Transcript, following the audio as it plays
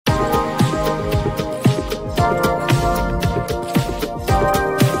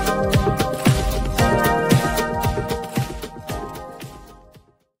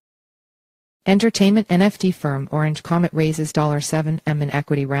Entertainment NFT firm Orange Comet raises $7 million in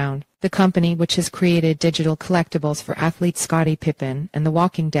equity round. The company, which has created digital collectibles for athletes Scottie Pippen and The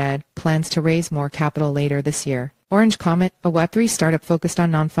Walking Dead, plans to raise more capital later this year. Orange Comet, a Web3 startup focused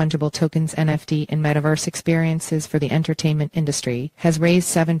on non-fungible tokens, NFT, and metaverse experiences for the entertainment industry, has raised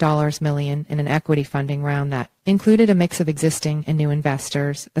 $7 million in an equity funding round that included a mix of existing and new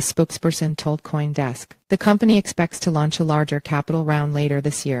investors, a spokesperson told CoinDesk. The company expects to launch a larger capital round later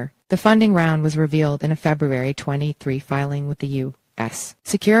this year. The funding round was revealed in a February 23 filing with the U.S.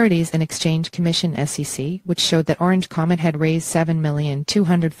 Securities and Exchange Commission (SEC), which showed that Orange Comet had raised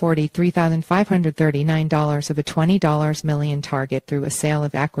 $7,243,539 of a $20 million target through a sale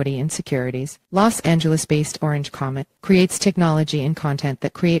of equity in securities. Los Angeles-based Orange Comet creates technology and content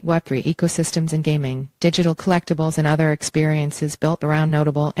that create Web3 ecosystems in gaming, digital collectibles, and other experiences built around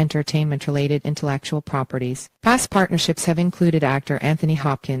notable entertainment-related intellectual properties. Past partnerships have included actor Anthony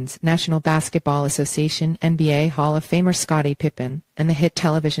Hopkins, National Basketball Association NBA Hall of Famer Scottie Pippen, and the hit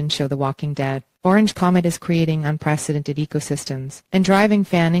television show The Walking Dead. Orange Comet is creating unprecedented ecosystems and driving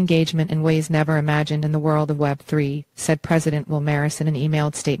fan engagement in ways never imagined in the world of Web3, said President Will Maris in an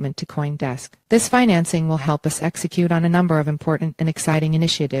emailed statement to CoinDesk. This financing will help us execute on a number of important and exciting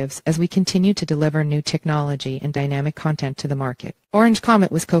initiatives as we continue to deliver new technology and dynamic content to the market. Orange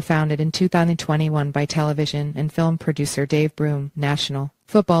Comet was co-founded in 2021 by television and film producer Dave Broom, National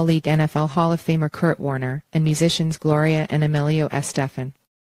Football League NFL Hall of Famer Kurt Warner, and musicians Gloria and Emilio Estefan.